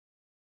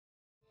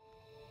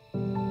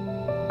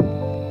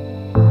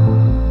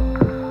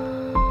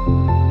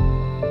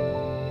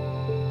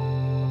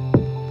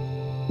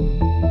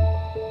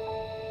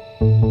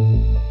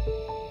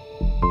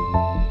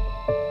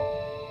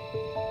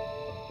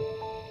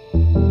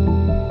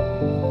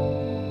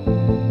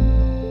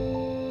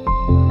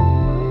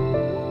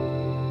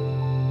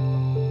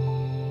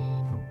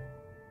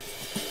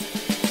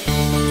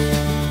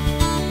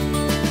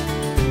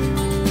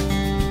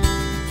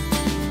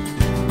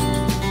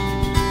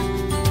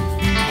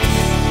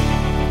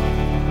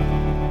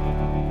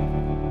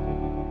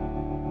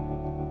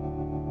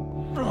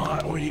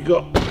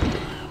got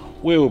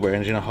wheel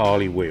bearings in a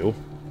Harley wheel.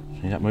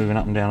 See that moving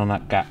up and down on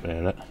that gap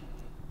there, look?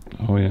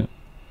 Oh yeah.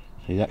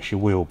 See, that's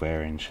your wheel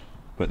bearings,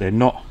 but they're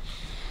not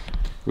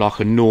like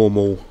a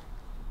normal,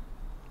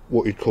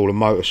 what you'd call a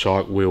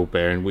motorcycle wheel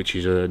bearing, which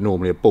is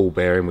normally a ball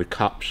bearing with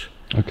cups.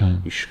 Okay.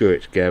 You screw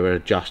it together,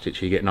 adjust it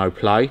so you get no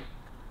play.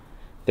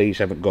 These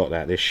haven't got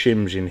that. There's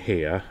shims in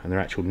here, and they're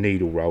actual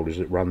needle rollers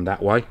that run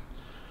that way.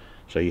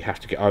 So you have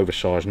to get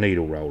oversized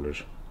needle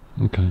rollers.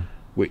 Okay.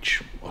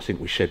 Which I think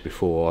we said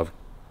before,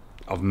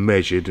 I've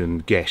measured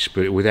and guessed,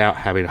 but without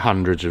having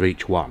hundreds of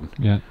each one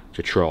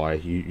to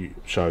try.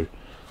 So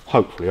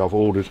hopefully I've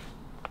ordered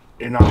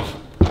enough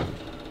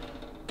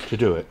to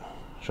do it.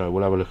 So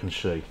we'll have a look and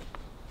see.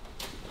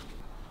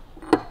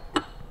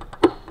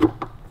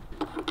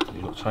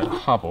 You've got to take the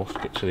hub off to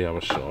get to the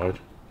other side.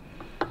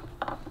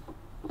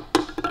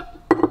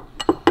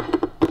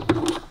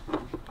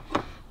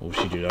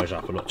 Obviously do those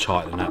up a lot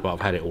tighter than that, but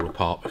I've had it all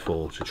apart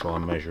before to try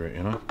and measure it,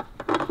 you know.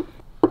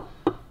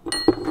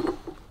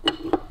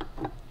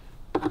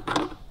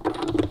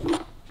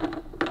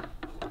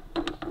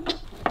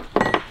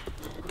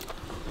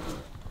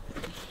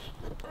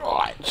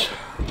 Right.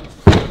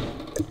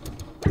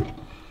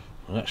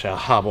 Well, that's our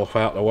hub off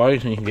out the way,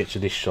 and you can get to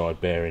this side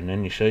bearing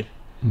then, you see,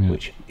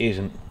 which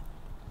isn't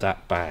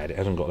that bad. It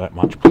hasn't got that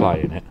much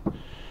play in it.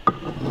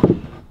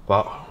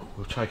 But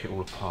we'll take it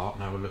all apart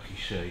and have a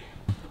looky-see.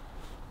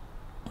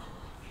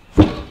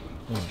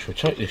 Shall we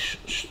take this,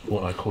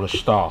 what I call a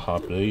star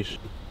hub, these?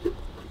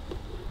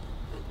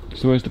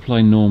 So where's the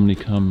play normally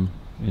come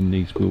in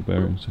these wheel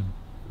bearings?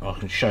 I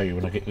can show you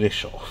when I get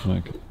this off.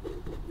 Okay.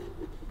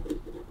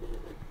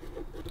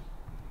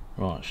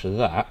 Right, so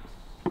that,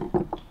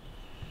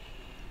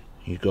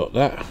 you've got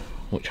that,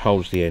 which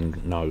holds the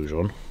end nose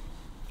on.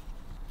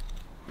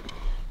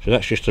 So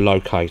that's just a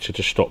locator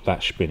to stop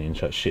that spinning,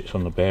 so it sits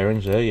on the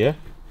bearings there, yeah?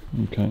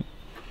 Okay.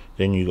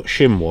 Then you've got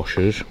shim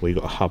washers, where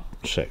you've got a hub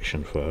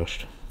section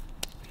first.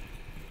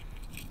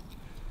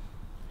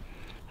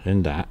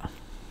 Then that.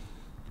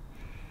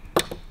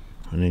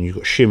 And then you've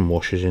got shim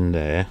washers in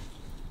there.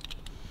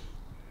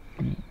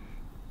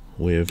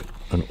 With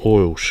an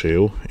oil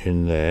seal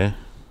in there.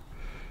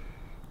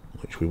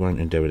 Which we won't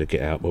endeavour to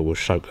get out, but we'll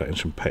soak that in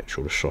some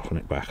petrol to soften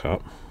it back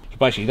up. So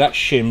basically that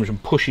shims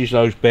and pushes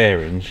those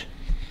bearings,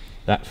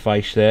 that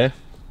face there,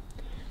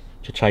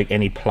 to take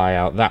any play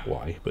out that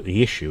way. But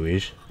the issue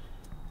is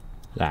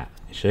that,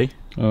 you see?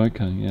 Oh,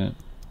 okay, yeah.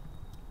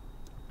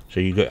 So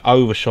you get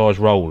oversized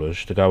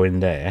rollers to go in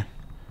there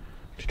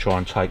to try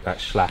and take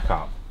that slack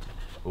up.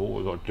 But all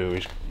we've got to do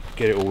is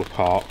get it all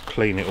apart,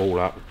 clean it all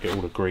up, get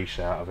all the grease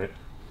out of it,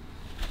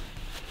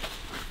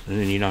 and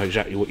then you know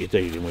exactly what you're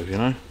dealing with, you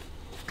know.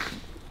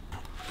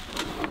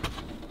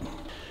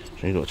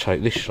 So you've got to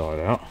take this side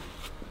out.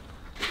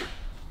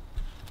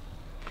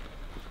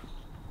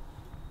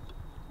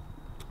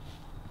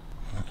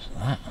 That's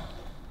that.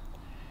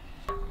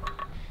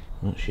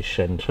 That's your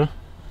centre.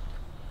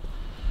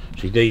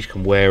 See, these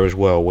can wear as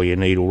well where your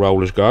needle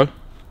rollers go.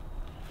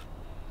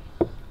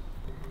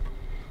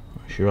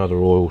 That's your other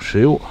oil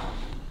seal.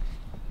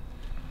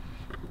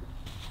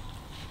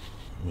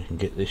 We can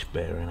get this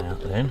bearing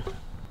out then.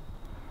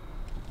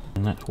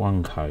 And that's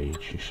one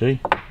cage, you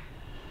see.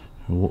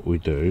 And what we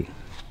do,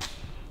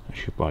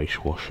 that's your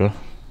base washer.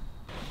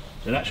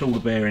 So that's all the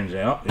bearings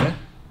out, yeah?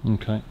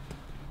 Okay.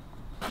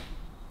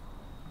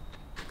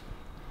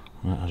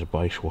 That has a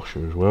base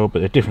washer as well, but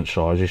they're different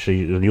sizes, so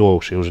the oil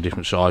seals are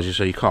different sizes,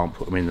 so you can't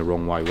put them in the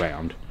wrong way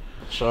round.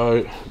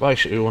 So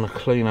basically we want to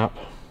clean up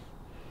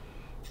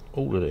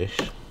all of this.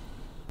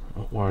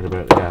 Not worried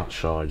about the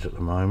outsides at the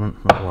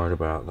moment, not worried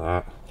about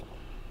that.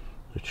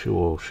 The two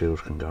oil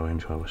seals can go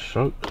into have a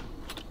soak.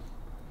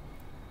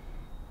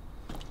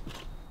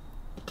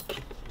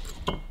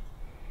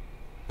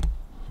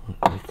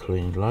 That'll be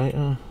cleaned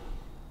later.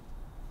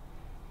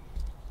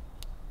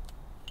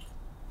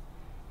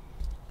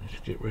 Let's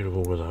get rid of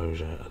all of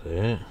those out of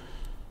there.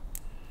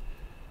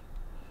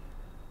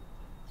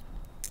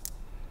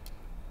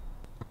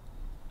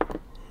 I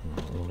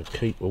want to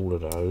keep all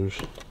of those,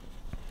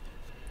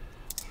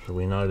 so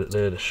we know that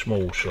they're the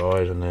small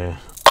size and they're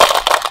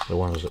the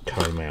ones that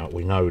came out.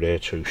 We know they're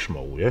too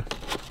small, yeah?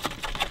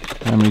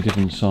 How many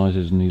different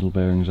sizes of needle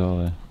bearings are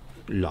there?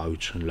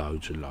 Loads and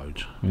loads and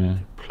loads. Yeah.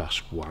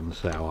 Plus one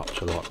thou up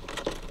to like,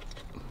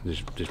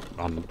 there's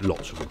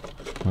lots of them.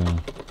 Wow.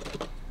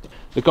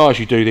 The guys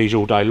who do these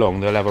all day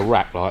long, they'll have a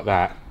rack like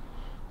that,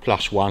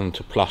 plus one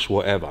to plus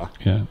whatever.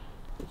 Yeah.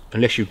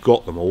 Unless you've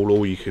got them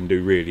all you can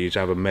do really is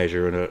have a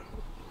measure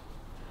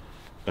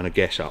and a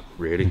guess up,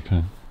 really.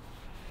 Okay.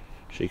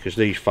 See, because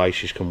these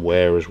faces can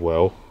wear as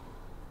well.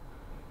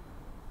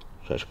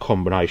 So it's a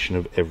combination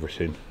of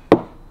everything.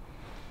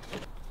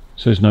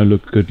 So there's no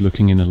good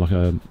looking in like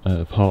a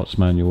parts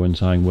manual and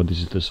saying, well, this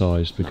is the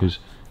size, because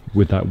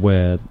with that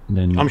wear,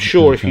 then I'm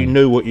sure if you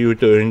knew what you were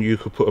doing, you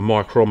could put a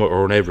micrometer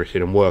on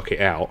everything and work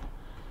it out.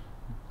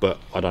 But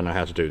I don't know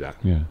how to do that.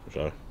 Yeah.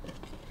 So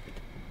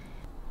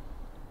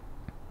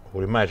I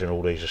would imagine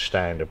all these are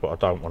standard, but I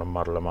don't want to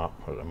muddle them up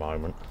at the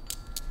moment.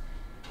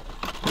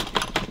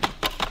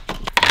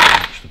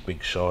 Just the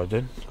big side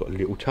then. It's got a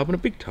little tub and a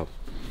big tub.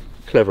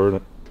 Clever,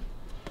 isn't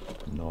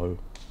it? No.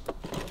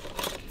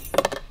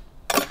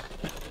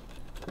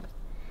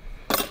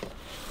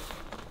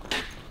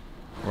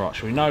 Right,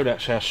 so we know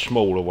that's our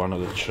smaller one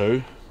of the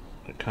two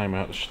that came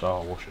out the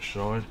Star Washer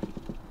side.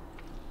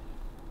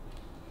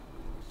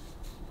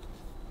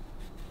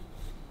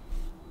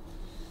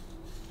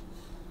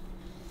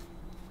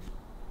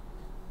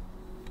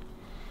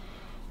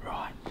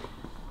 Right.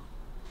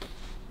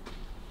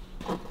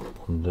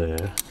 On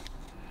there.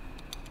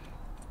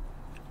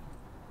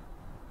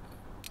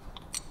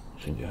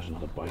 I think it has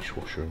another base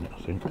washer in it,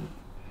 I think.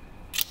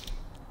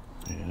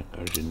 Yeah, it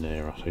goes in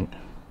there, I think.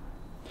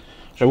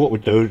 So what we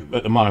do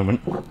at the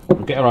moment,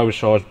 we get our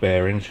oversized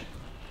bearings,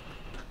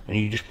 and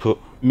you just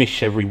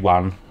miss every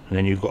one, and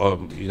then you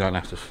don't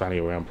have to fanny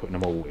around putting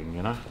them all in,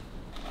 you know.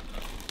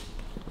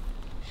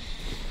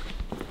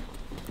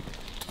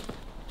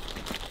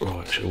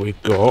 Right, so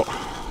we've got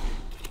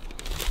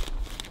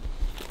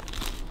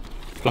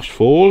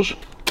 +4s,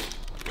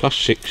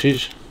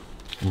 +6s,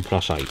 and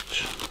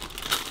 +8s.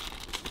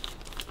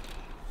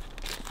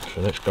 So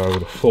let's go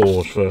with the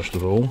 4s first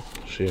of all,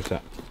 see if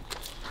that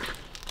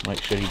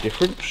makes any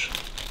difference.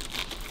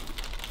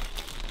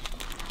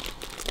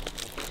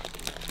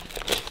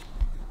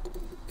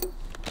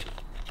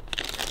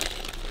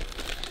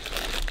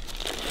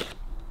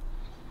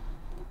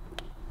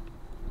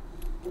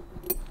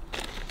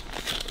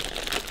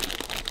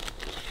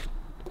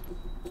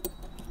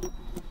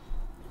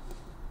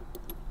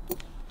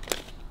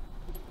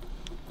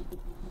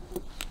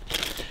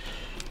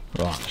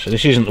 Right, so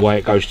this isn't the way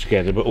it goes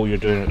together, but all you're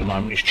doing at the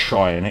moment is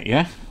trying it,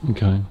 yeah?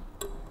 Okay.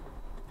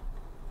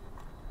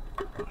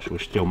 So we're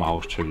still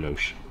miles too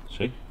loose.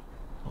 See?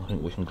 I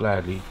think we can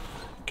gladly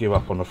give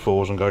up on the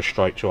 4s and go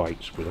straight to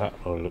 8s with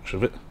that, by the looks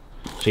of it.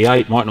 See,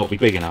 8 might not be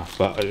big enough,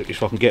 but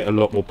if I can get a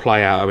lot more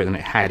play out of it than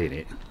it had in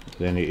it,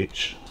 then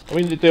it's... I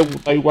mean,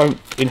 they won't...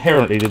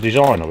 Inherently, the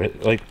design of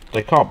it,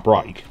 they can't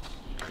break.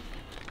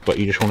 But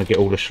you just want to get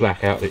all the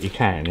slack out that you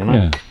can, you know?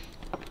 Yeah.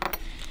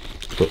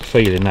 But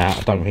feeling that,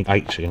 I don't think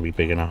 8s are going to be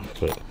big enough,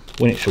 but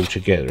when it's all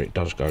together it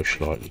does go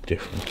slightly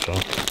different, so...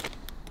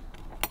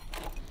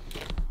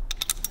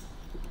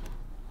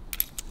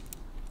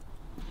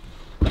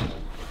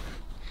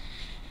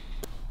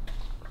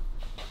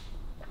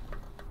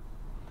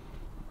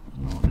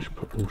 Right, let's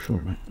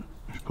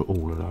put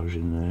all of those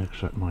in there,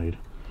 because that made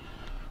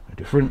a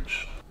difference.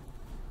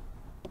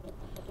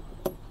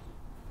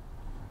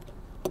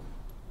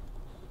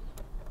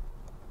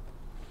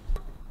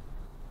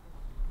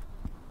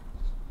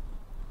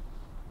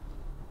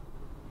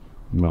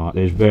 Right,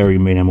 there's very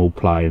minimal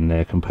play in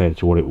there compared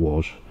to what it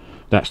was.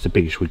 That's the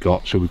biggest we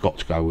got, so we've got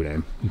to go with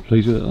them. You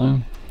pleased with it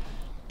though?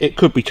 It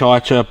could be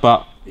tighter,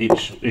 but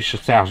it's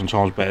 1,000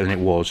 times better than it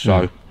was,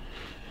 so... Yeah.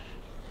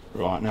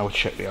 Right, now we'll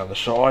check the other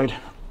side,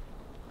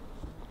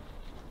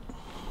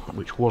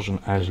 which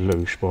wasn't as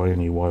loose by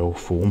any way or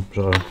form,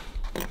 so...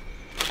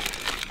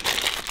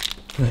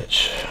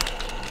 Let's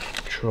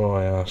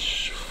try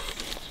us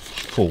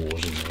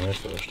 4s in there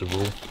first of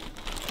all.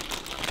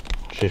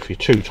 So if you're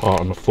too tight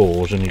on the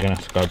 4s, then you're going to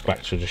have to go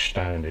back to the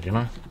standard, you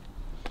know.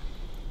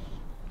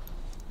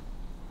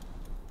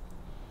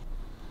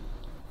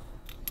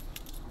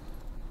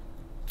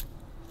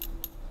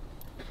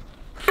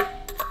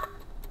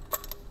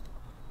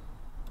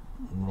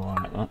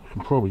 Right, I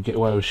can probably get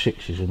away with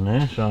 6s in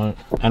there. So,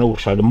 and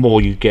also the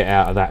more you get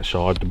out of that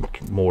side,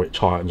 the more it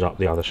tightens up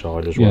the other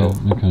side as well.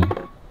 Okay.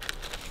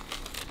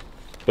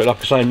 But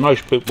like I say,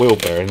 most wheel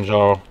bearings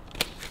are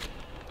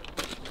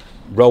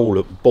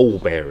ball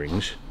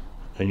bearings,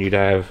 and you'd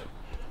have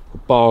a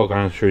bar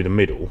going through the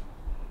middle,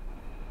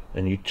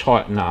 and you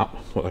tighten up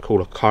what they call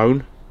a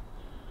cone,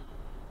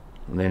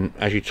 and then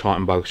as you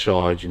tighten both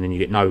sides, and then you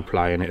get no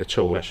play in it at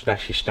all. That's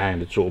your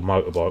standard sort of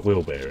motorbike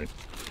wheel bearing.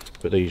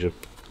 But these are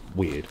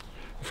weird.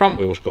 The front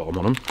wheel's got them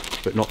on them,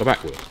 but not the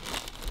back wheel.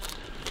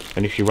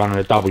 And if you're running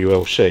a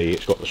WLC,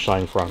 it's got the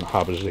same front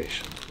hub as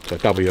this. So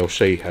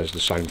WLC has the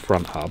same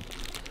front hub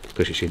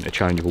because it's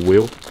interchangeable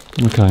wheel.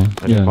 Okay.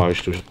 As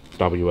opposed to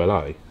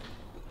WLA.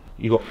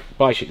 You've got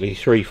basically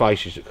 3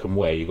 faces that can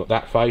wear. You've got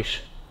that face,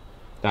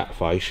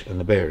 and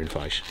the bearing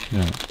face.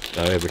 Yeah.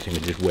 So everything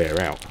can just wear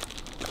out.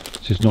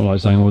 So it's not like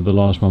saying, well, the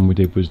last one we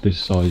did was this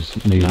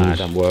size needles. Nah, it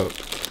don't work.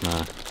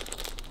 Nah.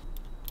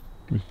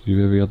 We could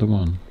do every other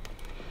one.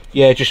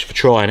 Yeah, just for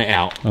trying it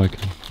out.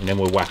 Okay. And then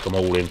we'll whack them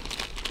all in.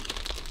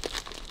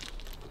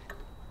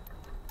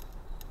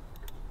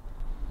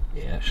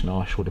 Yeah, it's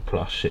nice with the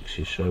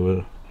 +6s, so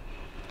we'll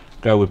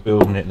go with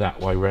building it that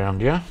way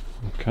round, yeah?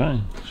 Okay.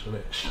 So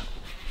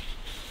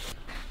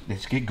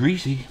let's get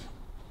greasy.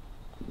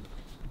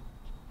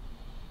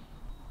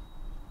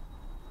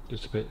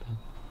 Just a bit then.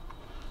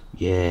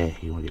 Yeah,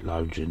 you want to get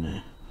loads in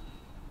there.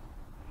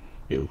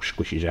 It all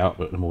squishes out,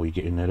 but the more you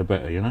get in there the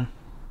better, you know?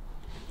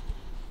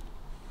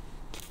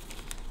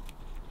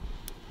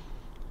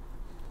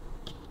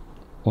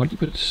 Why do you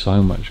put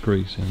so much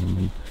grease in? I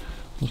mean,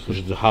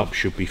 Because the hub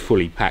should be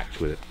fully packed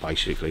with it,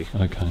 basically.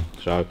 okay.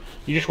 So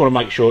you just want to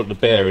make sure that the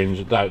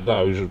bearings,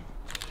 those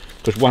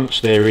because once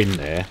they're in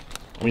there,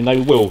 I mean, they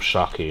will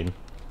suck in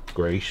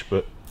grease,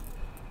 but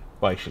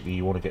basically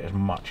you want to get as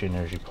much in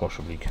there as you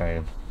possibly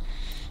can.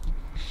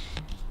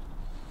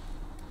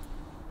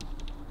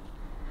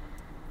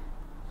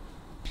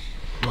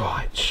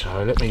 Right,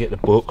 so let me get the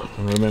book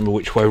and remember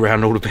which way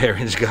round all the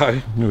bearings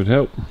go. It would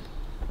help.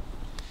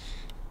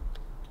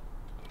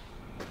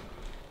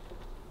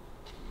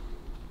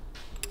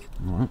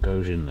 Right,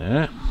 goes in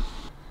there.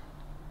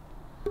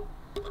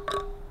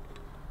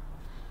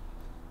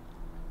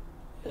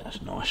 Yeah,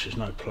 that's nice, there's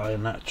no play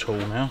in that at all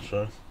now,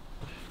 so.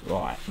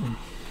 Right.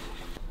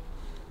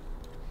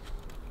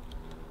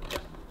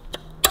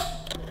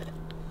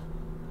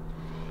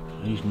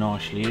 He's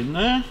nicely in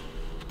there.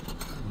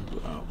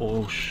 We've got our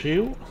oil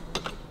seal.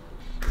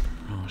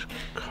 Nice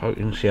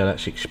coating. See how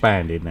that's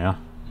expanded now,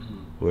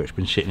 where it's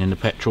been sitting in the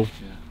petrol.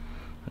 Yeah.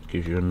 That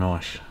gives you a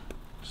nice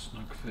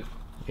Snug fit.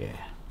 Yeah.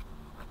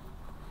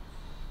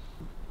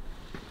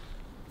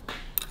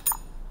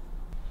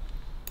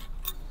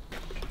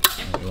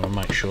 You want to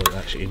make sure that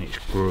that's in its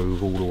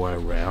groove all the way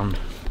around,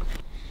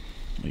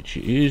 which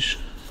it is.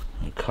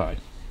 Okay.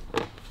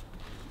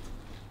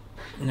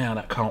 Now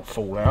that can't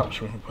fall out,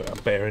 so we can put our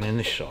bearing in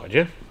this side,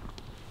 yeah?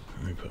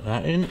 Let me put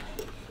that in.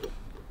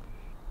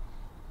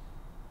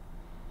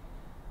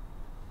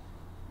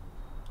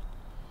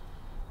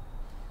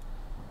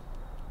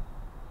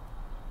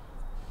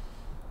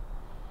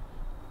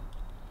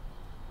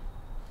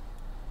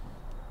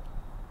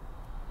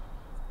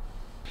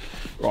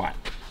 Right.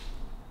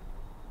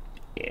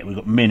 Yeah, we've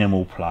got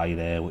minimal play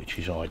there, which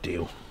is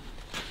ideal.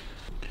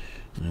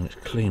 Now let's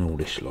clean all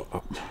this lot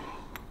up.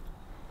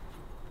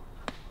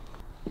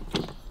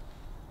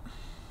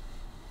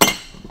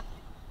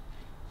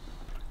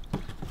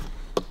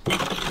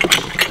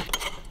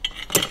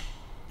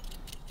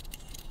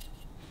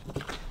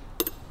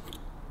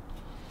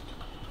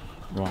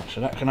 Right,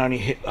 so that can only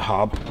hit the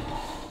hub,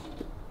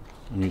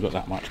 and you've got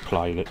that much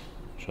play with it.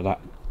 So that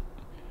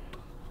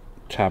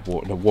tab,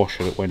 the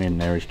washer that went in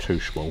there is too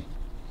small.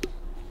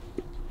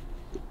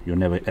 You'll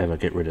never ever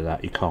get rid of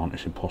that. You can't.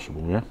 It's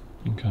impossible. Yeah.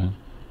 Okay.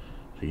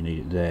 So you need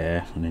it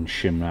there, and then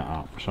shim that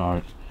up.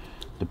 So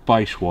the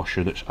base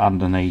washer that's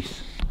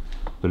underneath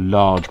the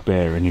large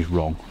bearing is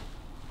wrong,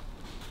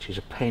 which is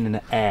a pain in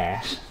the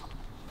ass.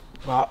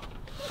 But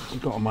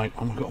we've got to make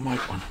one. We've got to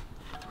make one.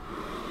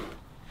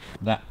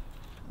 That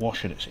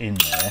washer that's in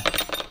there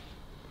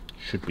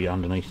should be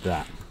underneath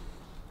that.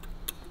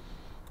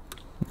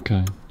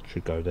 Okay.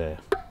 Should go there.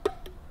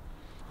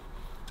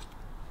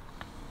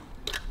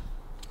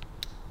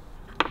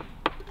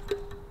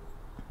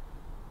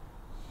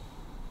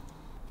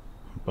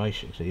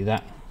 Basically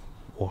that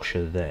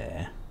washer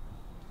there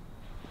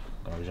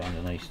goes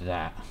underneath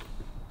that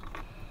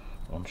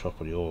on top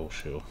of the oil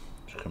seal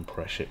to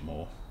compress it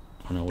more,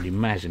 and I would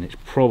imagine it's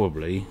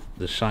probably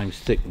the same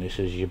thickness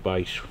as your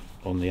base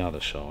on the other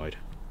side,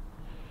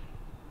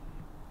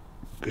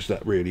 because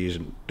that really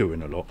isn't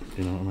doing a lot,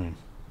 you know what I mean?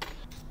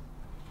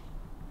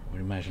 I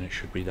would imagine it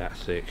should be that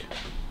thick.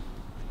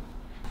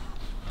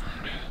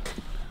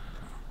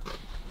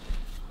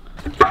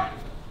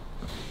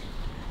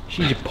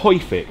 She's a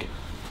perfect.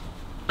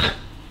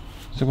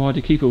 So why do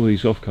you keep all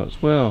these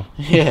offcuts? Well,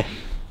 Yeah.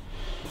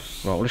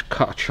 Right, we'll just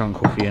cut a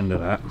chunk off the end of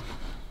that.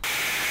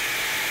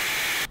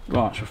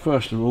 Right, so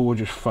first of all we'll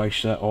just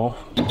face that off.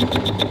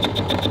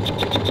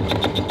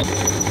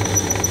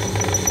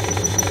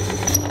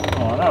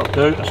 Alright, that'll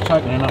do. That's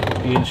taken enough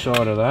of the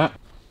inside of that.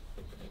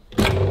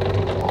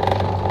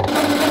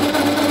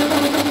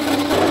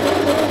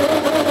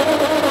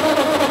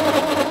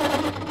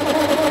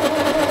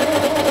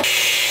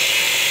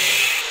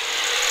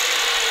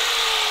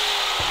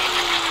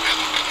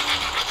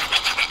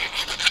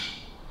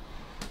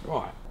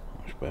 Right,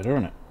 that's better,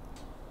 isn't it?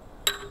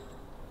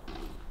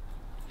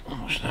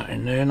 That's that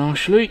in there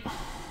nicely.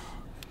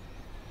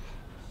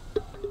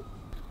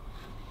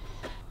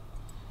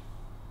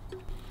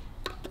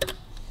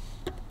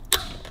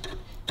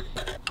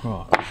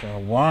 Right, so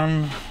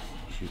one,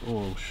 the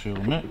oil seal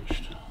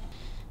next.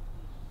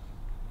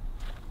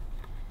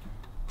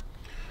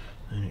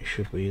 And it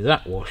should be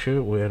that washer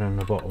that we had on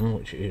the bottom,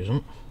 which it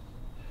isn't.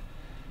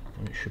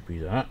 And it should be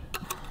that.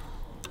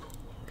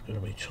 It's going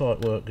to be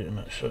tight work getting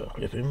that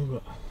circlip in,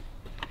 but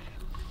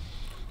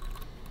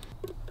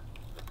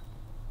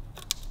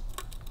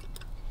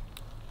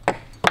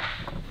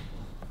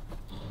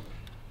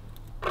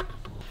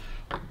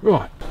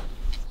right.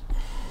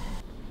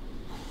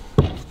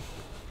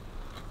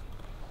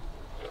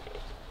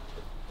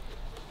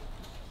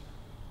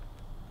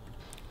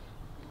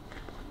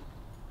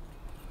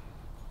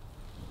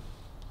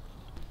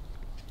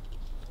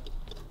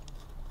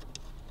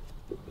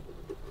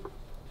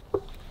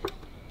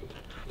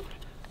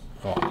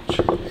 Right.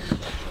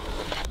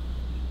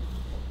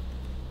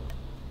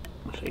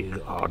 See,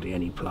 there's hardly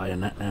any play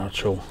in that now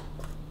at all.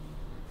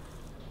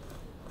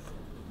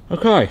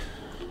 Okay,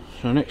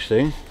 so next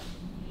thing,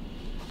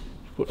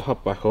 let's put the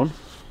hub back on.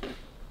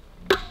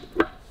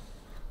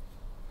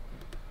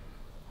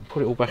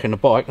 Put it all back in the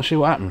bike and see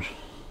what happens.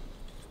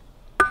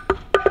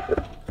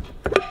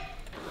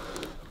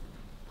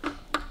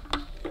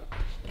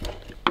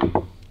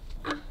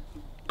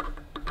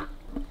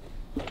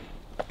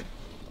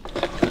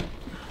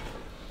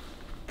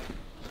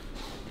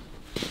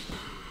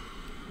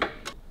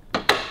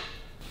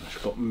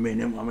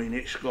 minimum. I mean,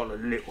 it's got a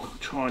little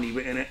tiny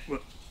bit in it,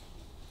 but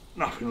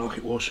nothing like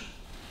it was.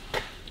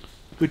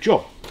 Good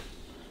job.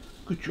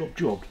 Good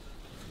job.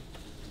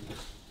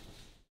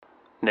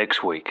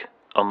 Next week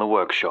on the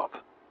workshop.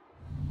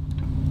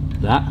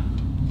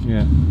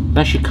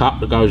 That's your cup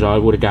that goes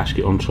over with a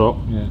gasket on top.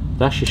 Yeah.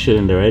 That's your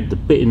cylinder head. The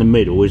bit in the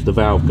middle is the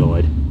valve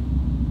guide.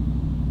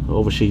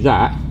 Obviously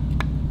that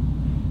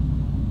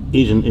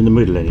isn't in the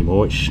middle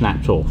anymore, it's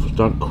snapped off.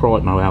 Don't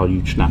quite know how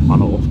you'd snap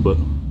one off, but